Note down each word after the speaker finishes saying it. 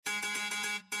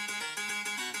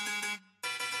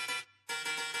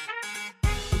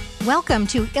Welcome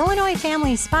to Illinois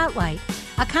Family Spotlight,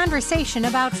 a conversation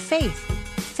about faith,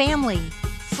 family,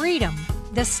 freedom,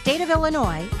 the state of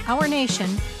Illinois, our nation,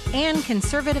 and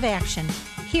conservative action.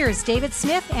 Here's David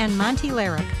Smith and Monty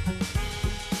Larrick.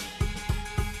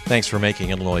 Thanks for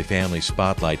making Illinois Family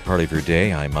Spotlight part of your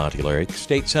day. I'm Monty Larrick.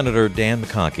 State Senator Dan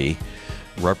McConkey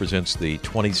represents the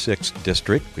 26th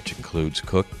District, which includes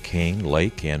Cook, King,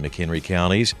 Lake, and McHenry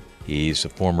counties. He's a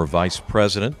former vice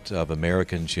president of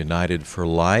Americans United for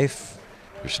Life.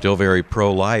 You're still very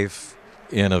pro-life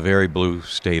in a very blue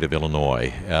state of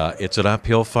Illinois. It's an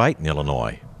uphill fight in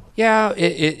Illinois. Yeah,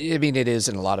 it is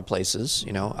in a lot of places,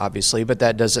 obviously, but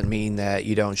that doesn't mean that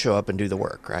you don't show up and do the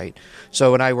work, right?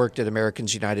 So when I worked at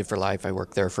Americans United for Life, I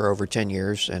worked there for over 10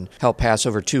 years and helped pass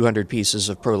over 200 pieces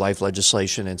of pro-life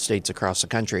legislation in states across the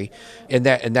country. And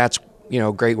that's,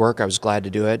 great work. I was glad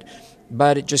to do it.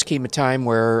 But it just came a time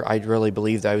where I really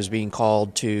believed I was being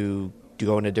called to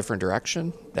go in a different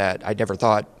direction, that I never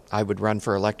thought I would run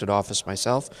for elected office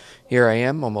myself. Here I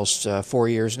am, almost 4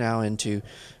 years now into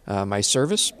my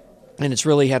service, and it's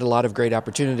really had a lot of great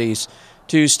opportunities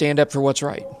to stand up for what's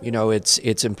right.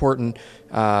 It's important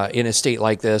in a state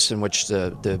like this in which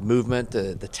the movement,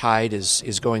 the tide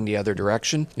is going the other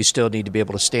direction. You still need to be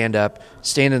able to stand up,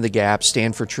 stand in the gap,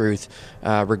 stand for truth,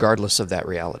 regardless of that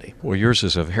reality. Well, yours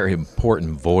is a very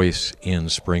important voice in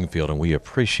Springfield, and we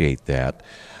appreciate that.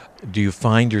 Do you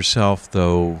find yourself,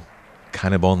 though,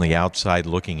 kind of on the outside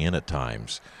looking in at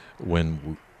times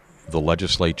when the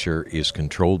legislature is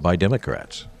controlled by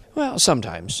Democrats? Well,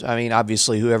 sometimes. I mean,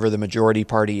 obviously, whoever the majority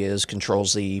party is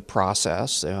controls the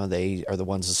process. They are the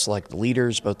ones that select the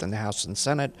leaders, both in the House and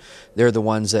Senate. They're the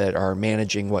ones that are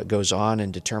managing what goes on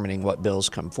and determining what bills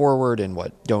come forward and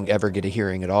what don't ever get a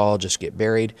hearing at all, just get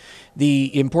buried.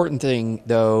 The important thing,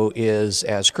 though, is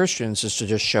as Christians, is to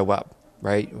just show up.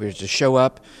 Right? We're to show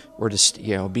up, we're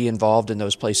to be involved in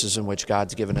those places in which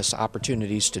God's given us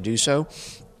opportunities to do so.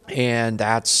 And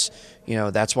that's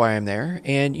why I'm there.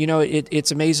 And,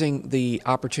 it's amazing the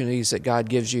opportunities that God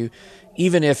gives you.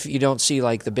 Even if you don't see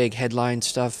like the big headline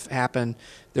stuff happen,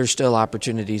 there's still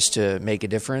opportunities to make a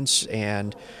difference.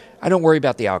 And I don't worry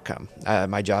about the outcome.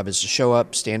 My job is to show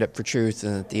up, stand up for truth,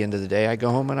 and at the end of the day, I go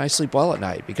home and I sleep well at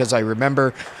night because I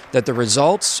remember that the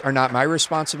results are not my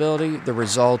responsibility, the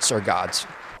results are God's.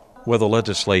 Well, the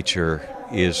legislature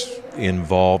is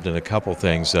involved in a couple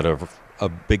things that are a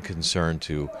big concern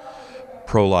to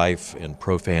pro-life and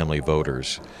pro-family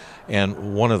voters.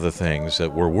 And one of the things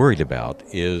that we're worried about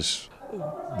is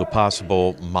the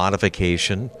possible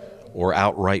modification or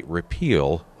outright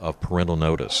repeal of parental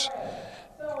notice.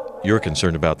 You're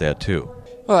concerned about that, too.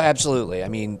 Well, absolutely. I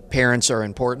mean, parents are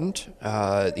important.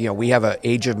 We have an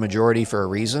age of majority for a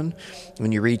reason.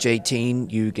 When you reach 18,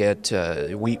 you get,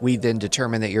 we then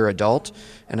determine that you're an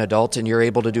adult, and you're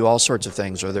able to do all sorts of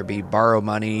things, whether it be borrow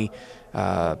money,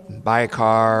 buy a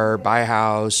car, buy a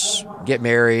house, get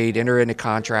married, enter into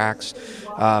contracts.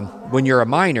 When you're a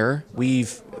minor,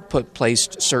 we've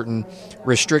placed certain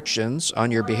restrictions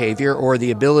on your behavior or the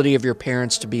ability of your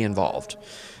parents to be involved.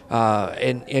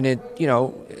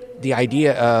 The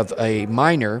idea of a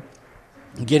minor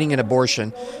getting an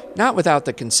abortion, not without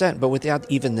the consent, but without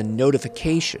even the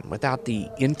notification, without the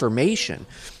information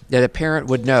that a parent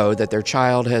would know that their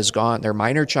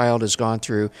minor child has gone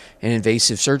through an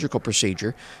invasive surgical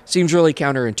procedure, seems really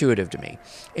counterintuitive to me.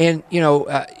 And,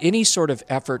 any sort of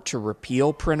effort to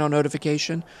repeal parental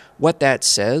notification, what that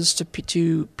says to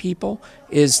people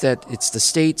is that it's the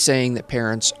state saying that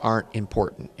parents aren't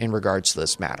important in regards to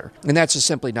this matter. And that's just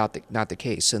simply not the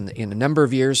case. In a number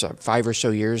of years, 5 or so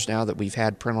years now that we've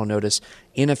had parental notice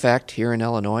in effect here in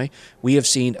Illinois, we have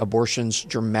seen abortions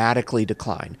dramatically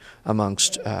decline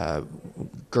amongst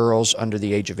girls under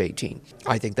the age of 18.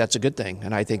 I think that's a good thing,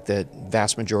 and I think that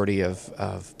vast majority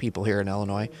of people here in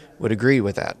Illinois would agree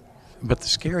with that. But the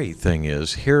scary thing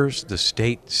is, here's the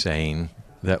state saying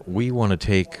that we want to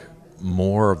take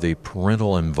more of the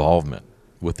parental involvement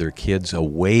with their kids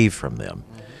away from them.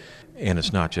 And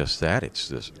it's not just that, it's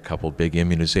this couple big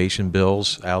immunization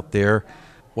bills out there.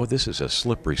 Well, this is a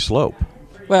slippery slope.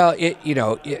 Well,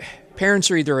 parents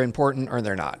are either important or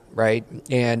they're not, right?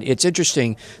 And it's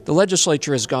interesting, the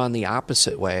legislature has gone the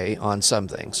opposite way on some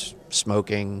things,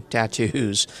 smoking,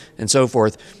 tattoos, and so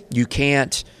forth. You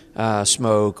can't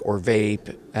smoke or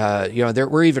vape.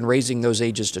 We're even raising those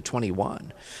ages to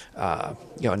 21,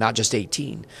 not just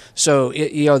 18. So,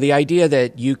 the idea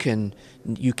that you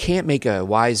can't make a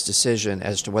wise decision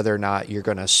as to whether or not you're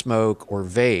going to smoke or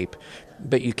vape,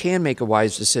 but you can make a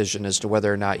wise decision as to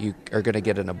whether or not you are going to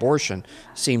get an abortion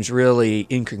seems really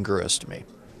incongruous to me.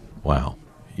 Wow.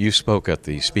 You spoke at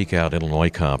the Speak Out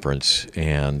Illinois conference,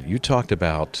 and you talked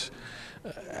about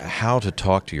how to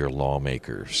talk to your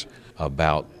lawmakers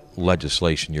about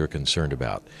legislation you're concerned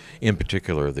about, in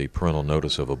particular the Parental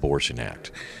Notice of Abortion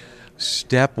Act.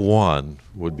 Step one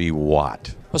would be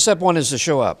what? Well, step one is to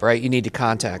show up, right? You need to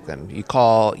contact them. You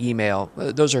call, email,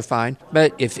 those are fine.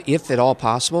 But if at all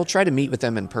possible, try to meet with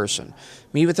them in person.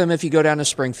 Meet with them if you go down to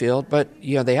Springfield, but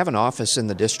they have an office in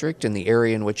the district, in the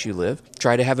area in which you live.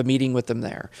 Try to have a meeting with them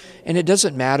there. And it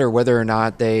doesn't matter whether or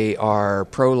not they are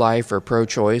pro-life or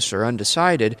pro-choice or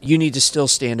undecided, you need to still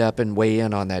stand up and weigh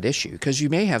in on that issue, because you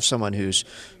may have someone who's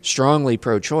strongly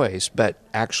pro-choice, but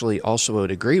actually also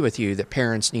would agree with you that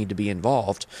parents need to be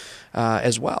involved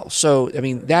as well. So,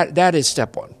 that is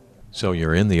step one. So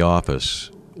you're in the office.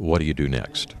 What do you do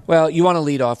next? Well, you want to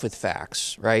lead off with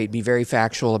facts, right? Be very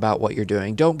factual about what you're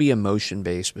doing. Don't be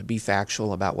emotion-based, but be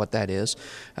factual about what that is.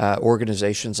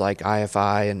 Organizations like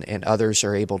IFI and others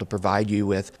are able to provide you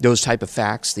with those type of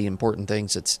facts, the important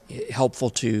things that's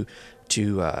helpful to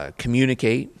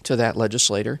communicate to that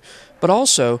legislator. But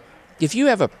also, if you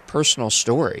have a personal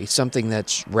story, something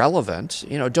that's relevant,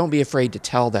 don't be afraid to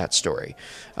tell that story.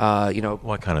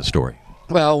 What kind of story?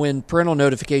 Well, when parental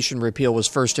notification repeal was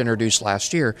first introduced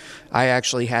last year, I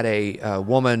actually had a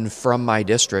woman from my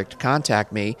district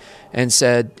contact me and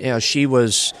said, she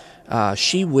wished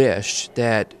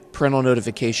that parental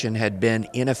notification had been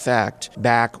in effect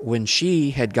back when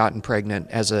she had gotten pregnant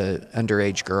as an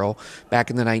underage girl back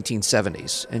in the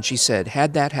 1970s. And she said,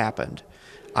 had that happened,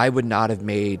 I would not have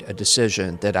made a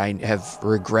decision that I have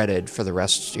regretted for the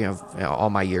rest, all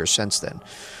my years since then.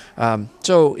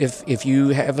 So if you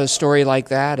have a story like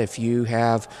that, if you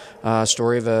have a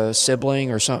story of a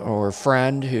sibling or a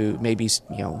friend who may be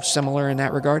similar in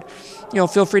that regard,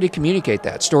 feel free to communicate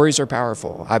that. Stories are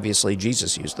powerful. Obviously,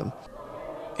 Jesus used them.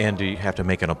 And do you have to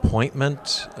make an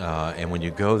appointment? And when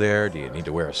you go there, do you need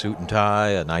to wear a suit and tie,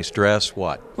 a nice dress?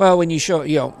 What? Well, when you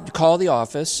call the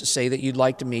office, say that you'd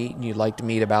like to meet and you'd like to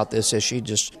meet about this issue,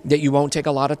 just that you won't take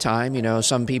a lot of time.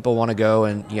 Some people want to go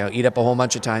and, eat up a whole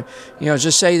bunch of time.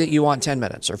 Just say that you want 10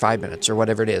 minutes or 5 minutes or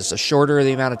whatever it is. The shorter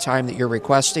the amount of time that you're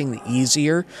requesting, the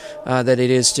easier that it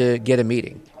is to get a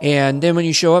meeting. And then when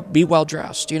you show up, be well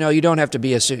dressed. You don't have to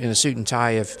be in a suit and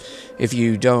tie if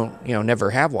you don't,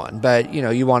 never have one. But,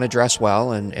 you want to dress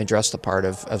well and dress the part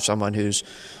of someone who's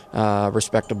a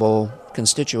respectable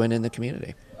constituent in the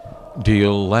community. Do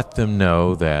you let them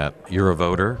know that you're a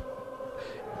voter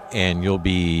and you'll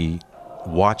be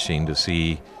watching to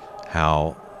see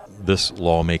how this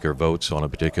lawmaker votes on a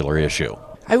particular issue?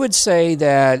 I would say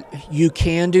that you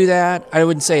can do that. I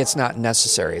wouldn't say it's not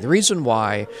necessary. The reason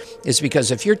why is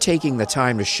because if you're taking the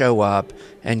time to show up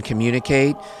and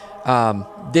communicate,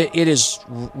 it is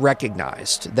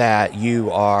recognized that you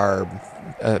are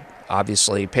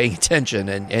obviously paying attention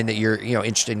and that you're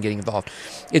interested in getting involved.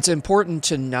 It's important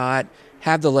to not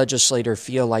have the legislator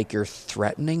feel like you're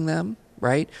threatening them,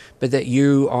 right? But that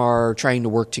you are trying to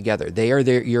work together. They are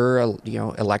your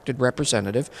elected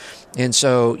representative, and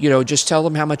so just tell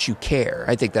them how much you care.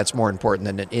 I think that's more important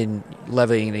than in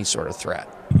levying any sort of threat.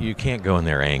 You can't go in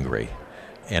there angry.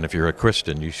 And if you're a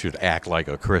Christian, you should act like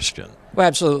a Christian. Well,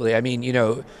 absolutely.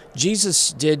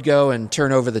 Jesus did go and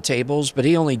turn over the tables, but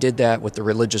he only did that with the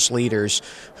religious leaders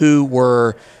who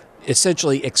were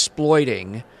essentially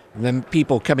exploiting the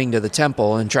people coming to the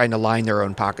temple and trying to line their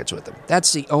own pockets with them.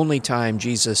 That's the only time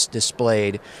Jesus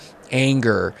displayed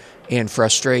anger and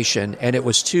frustration, and it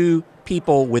was to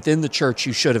people within the church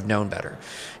you should have known better.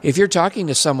 If you're talking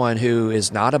to someone who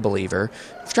is not a believer,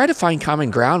 try to find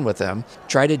common ground with them.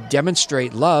 Try to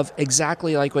demonstrate love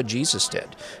exactly like what Jesus did.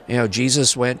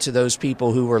 Jesus went to those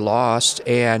people who were lost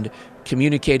and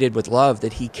communicated with love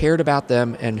that he cared about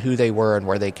them and who they were and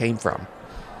where they came from.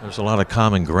 There's a lot of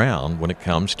common ground when it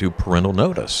comes to parental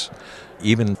notice.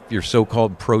 Even if you're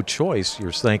so-called pro-choice,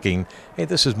 you're thinking, hey,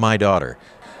 this is my daughter.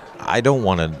 I don't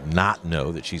want to not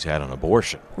know that she's had an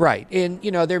abortion. Right. And,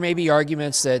 there may be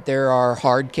arguments that there are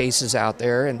hard cases out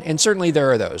there, and certainly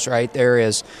there are those, right? There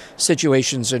is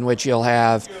situations in which you'll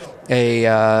have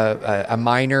a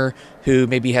minor who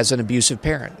maybe has an abusive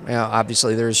parent.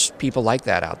 Obviously, there's people like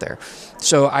that out there.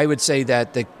 So I would say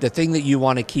that the thing that you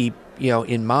want to keep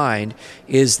in mind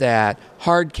is that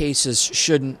hard cases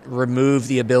shouldn't remove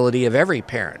the ability of every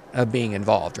parent of being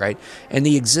involved, right? And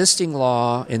the existing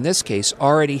law in this case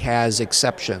already has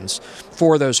exceptions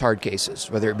for those hard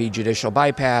cases, whether it be judicial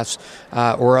bypass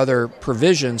or other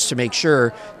provisions to make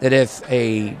sure that if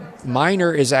a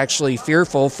minor is actually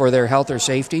fearful for their health or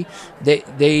safety,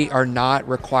 they are not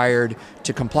required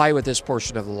to comply with this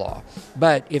portion of the law.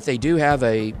 But if they do have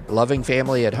a loving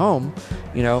family at home,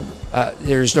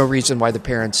 there's no reason why the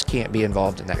parents can't be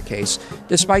involved in that case,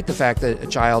 despite the fact that a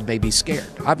child may be scared.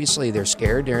 Obviously, they're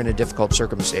scared. They're in a difficult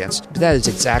circumstance. But that is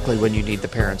exactly when you need the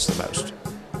parents the most.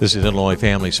 This is Illinois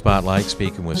Family Spotlight,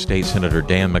 speaking with State Senator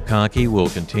Dan McConkey. We'll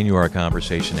continue our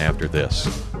conversation after this.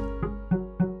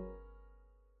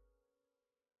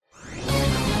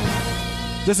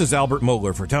 This is Albert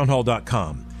Mohler for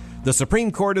Townhall.com. The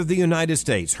Supreme Court of the United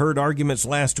States heard arguments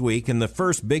last week in the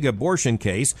first big abortion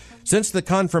case since the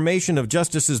confirmation of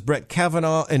Justices Brett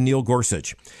Kavanaugh and Neil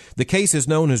Gorsuch. The case is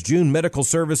known as June Medical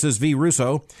Services v.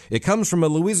 Russo. It comes from a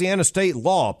Louisiana state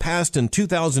law passed in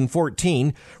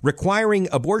 2014 requiring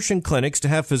abortion clinics to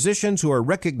have physicians who are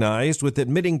recognized with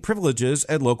admitting privileges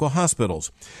at local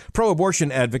hospitals.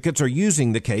 Pro-abortion advocates are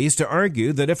using the case to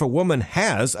argue that if a woman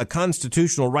has a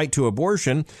constitutional right to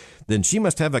abortion, then she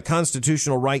must have a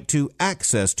constitutional right to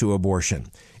access to abortion.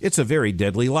 It's a very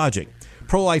deadly logic.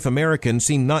 Pro-life Americans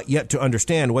seem not yet to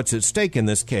understand what's at stake in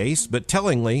this case, but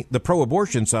tellingly, the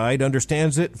pro-abortion side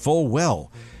understands it full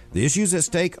well. The issues at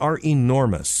stake are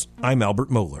enormous. I'm Albert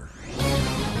Mohler.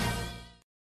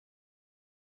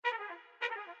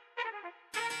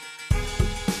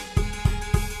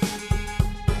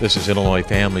 This is Illinois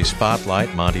Family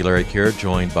Spotlight. Monty Larrick here,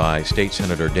 joined by State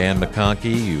Senator Dan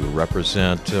McConkey. You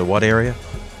represent what area?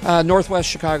 Northwest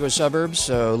Chicago suburbs,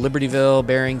 so Libertyville,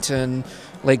 Barrington,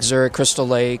 Lake Zurich, Crystal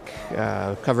Lake,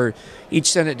 cover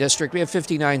each Senate district. We have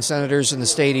 59 senators in the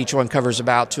state. Each one covers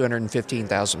about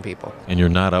 215,000 people. And you're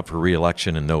not up for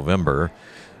re-election in November,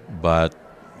 but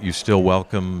you still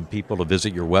welcome people to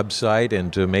visit your website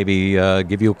and to maybe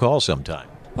give you a call sometime.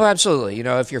 Oh, absolutely.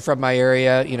 If you're from my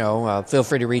area, feel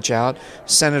free to reach out.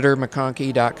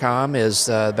 SenatorMcConkey.com is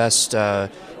the best,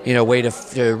 way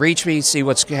to reach me, see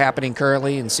what's happening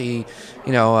currently, and see,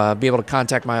 be able to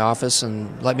contact my office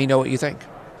and let me know what you think.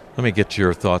 Let me get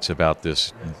your thoughts about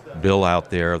this bill out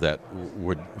there that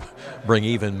would bring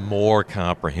even more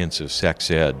comprehensive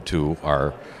sex ed to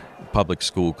our public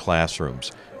school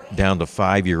classrooms, down to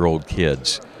 5-year-old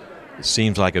kids. It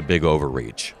seems like a big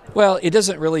overreach. Well, it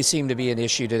doesn't really seem to be an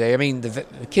issue today. I mean, the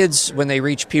kids, when they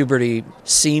reach puberty,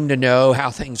 seem to know how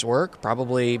things work,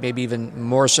 probably maybe even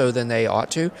more so than they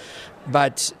ought to.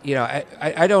 But,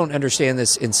 I don't understand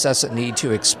this incessant need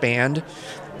to expand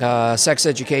sex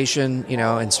education,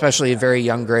 and especially at very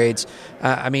young grades.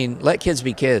 Let kids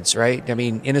be kids, right?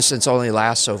 Innocence only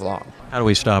lasts so long. How do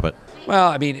we stop it?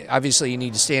 Well, obviously you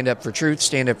need to stand up for truth,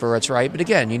 stand up for what's right. But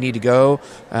again, you need to go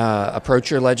approach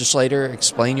your legislator,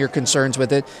 explain your concerns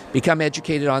with it, become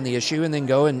educated on the issue, and then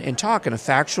go and talk in a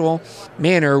factual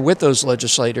manner with those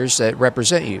legislators that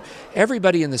represent you.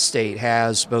 Everybody in the state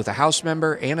has both a House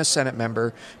member and a Senate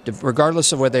member,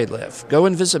 regardless of where they live. Go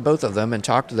and visit both of them and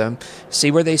talk to them, see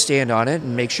where they stand on it,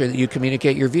 and make sure that you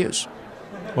communicate your views.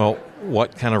 Well,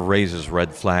 what kind of raises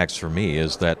red flags for me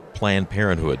is that Planned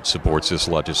Parenthood supports this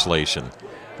legislation.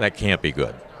 That can't be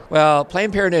good. Well,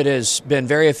 Planned Parenthood has been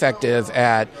very effective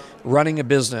at running a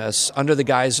business under the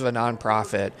guise of a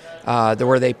nonprofit,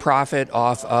 where they profit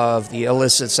off of the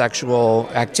illicit sexual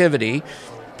activity,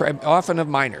 often of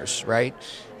minors, right?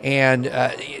 And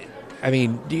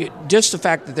just the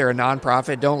fact that they're a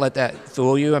nonprofit, don't let that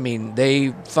fool you.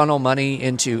 They funnel money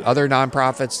into other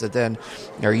nonprofits that then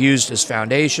are used as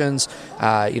foundations.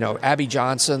 Abby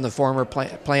Johnson, the former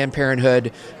Planned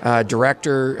Parenthood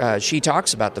director, she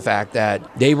talks about the fact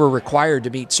that they were required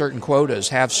to meet certain quotas,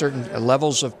 have certain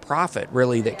levels of profit,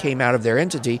 really, that came out of their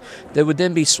entity that would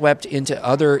then be swept into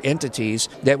other entities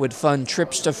that would fund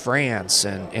trips to France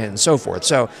and so forth.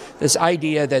 So this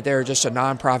idea that they're just a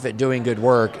nonprofit doing good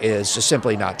work is just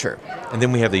simply not true. And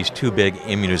then we have these two big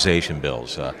immunization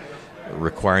bills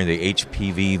requiring the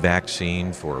HPV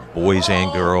vaccine for boys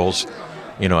and girls,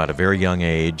 at a very young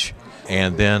age,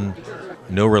 and then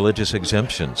no religious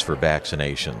exemptions for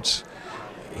vaccinations.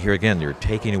 Here again, you're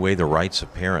taking away the rights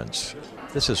of parents.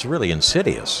 This is really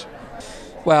insidious.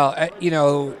 Well,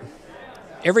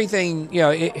 everything,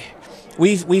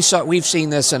 we've seen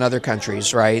this in other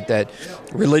countries, right? That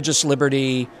religious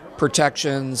liberty,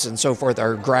 protections and so forth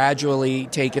are gradually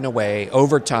taken away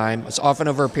over time. It's often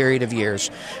over a period of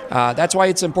years. That's why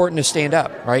it's important to stand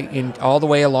up, right, all the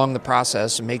way along the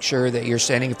process and make sure that you're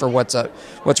standing for what's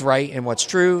right and what's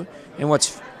true and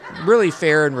what's really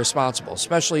fair and responsible,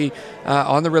 especially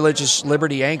on the religious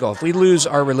liberty angle. If we lose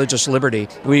our religious liberty,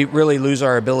 we really lose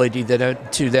our ability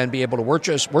to then be able to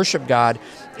worship God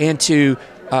and to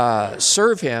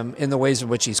serve him in the ways in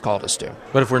which he's called us to.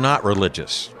 But if we're not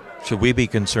religious, should we be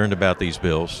concerned about these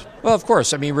bills? Well, of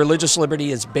course. I mean, religious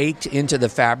liberty is baked into the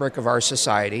fabric of our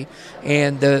society.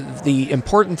 And the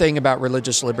important thing about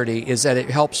religious liberty is that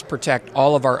it helps protect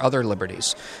all of our other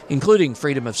liberties, including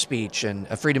freedom of speech and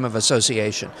freedom of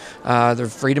association. The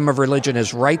freedom of religion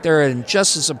is right there and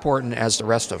just as important as the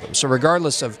rest of them. So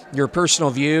regardless of your personal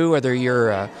view, whether you're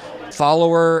a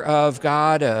follower of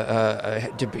God,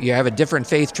 you have a different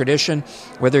faith tradition,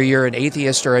 whether you're an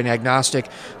atheist or an agnostic,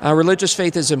 religious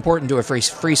faith is important to a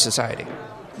free society.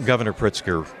 Governor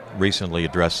Pritzker recently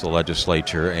addressed the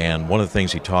legislature, and one of the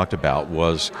things he talked about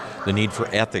was the need for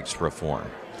ethics reform.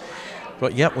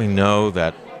 But yet we know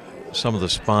that some of the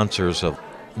sponsors of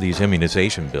these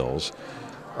immunization bills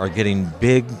are getting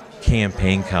big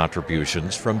campaign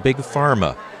contributions from Big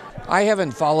Pharma. I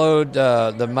haven't followed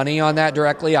the money on that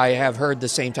directly. I have heard the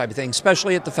same type of thing,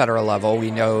 especially at the federal level.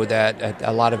 We know that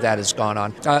a lot of that has gone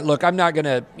on. Look, I'm not going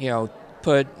to,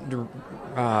 put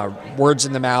words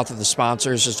in the mouth of the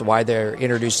sponsors as to why they're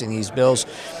introducing these bills.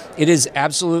 It is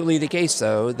absolutely the case,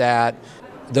 though, that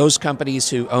those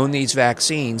companies who own these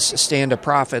vaccines stand to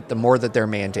profit the more that they're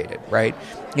mandated, right?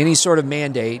 Any sort of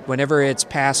mandate, whenever it's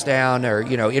passed down or,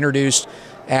 introduced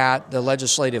at the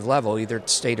legislative level, either at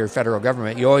state or federal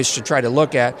government, you always should try to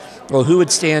look at, well, who would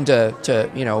stand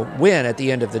to win at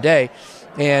the end of the day.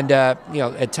 And,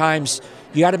 at times,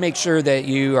 you got to make sure that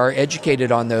you are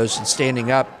educated on those and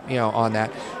standing up, on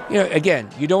that. Again,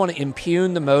 you don't want to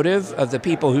impugn the motive of the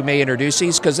people who may introduce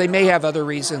these because they may have other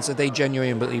reasons that they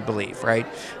genuinely believe, right?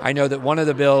 I know that one of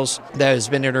the bills that has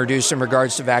been introduced in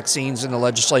regards to vaccines in the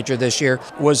legislature this year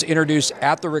was introduced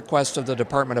at the request of the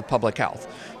Department of Public Health.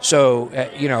 So,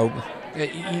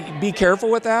 be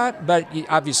careful with that, but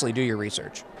obviously do your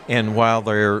research. And while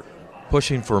they're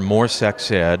pushing for more sex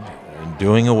ed, and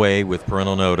doing away with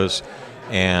parental notice,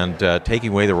 and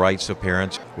taking away the rights of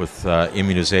parents with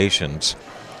immunizations,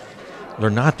 they're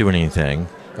not doing anything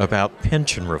about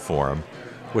pension reform,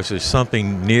 which is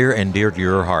something near and dear to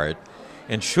your heart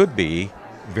and should be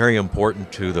very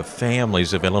important to the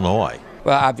families of Illinois.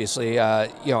 Well, obviously,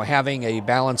 having a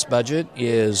balanced budget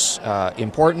is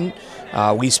important.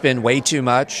 We spend way too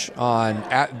much on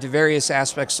the various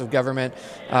aspects of government.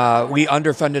 We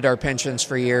underfunded our pensions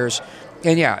for years.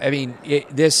 And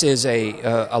this is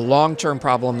a long-term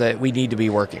problem that we need to be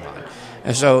working on.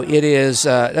 And so it is,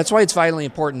 that's why it's vitally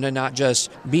important to not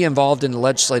just be involved in the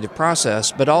legislative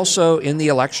process, but also in the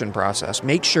election process.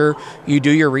 Make sure you do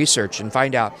your research and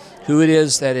find out who it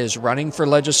is that is running for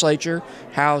legislature,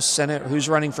 House, Senate, who's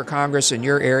running for Congress in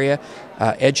your area.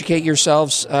 Educate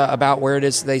yourselves about where it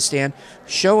is they stand.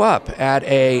 Show up at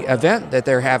a event that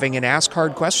they're having and ask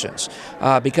hard questions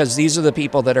because these are the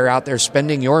people that are out there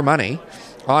spending your money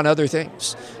on other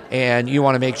things, and you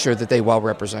want to make sure that they well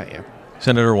represent you.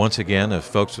 Senator, once again, if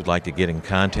folks would like to get in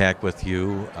contact with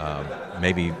you,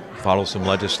 maybe follow some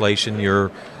legislation you're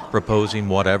proposing,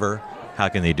 whatever, how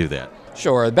can they do that?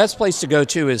 Sure. The best place to go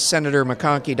to is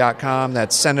senatormcconkey.com.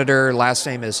 That's Senator, last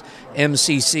name is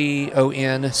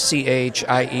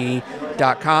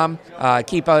McConchie.com.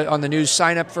 Keep on the news.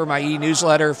 Sign up for my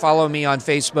e-newsletter. Follow me on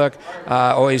Facebook.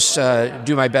 Always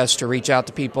do my best to reach out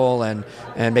to people and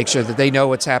make sure that they know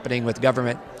what's happening with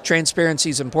government. Transparency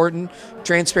is important.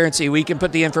 Transparency, we can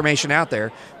put the information out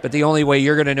there, but the only way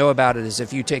you're going to know about it is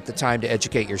if you take the time to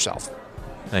educate yourself.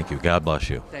 Thank you. God bless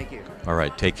you. Thank you. All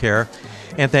right. Take care.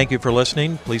 And thank you for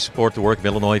listening. Please support the work of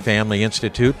Illinois Family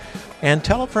Institute and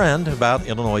tell a friend about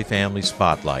Illinois Family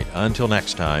Spotlight. Until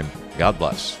next time, God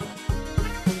bless.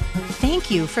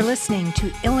 Thank you for listening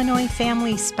to Illinois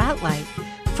Family Spotlight.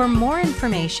 For more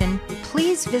information,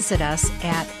 please visit us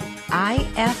at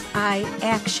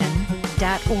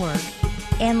ifiaction.org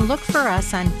and look for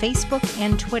us on Facebook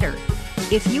and Twitter.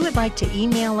 If you would like to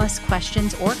email us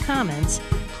questions or comments,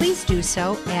 please do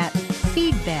so at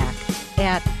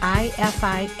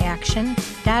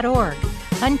feedback@ifiaction.org.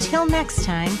 Until next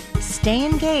time, stay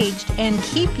engaged and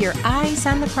keep your eyes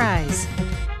on the prize.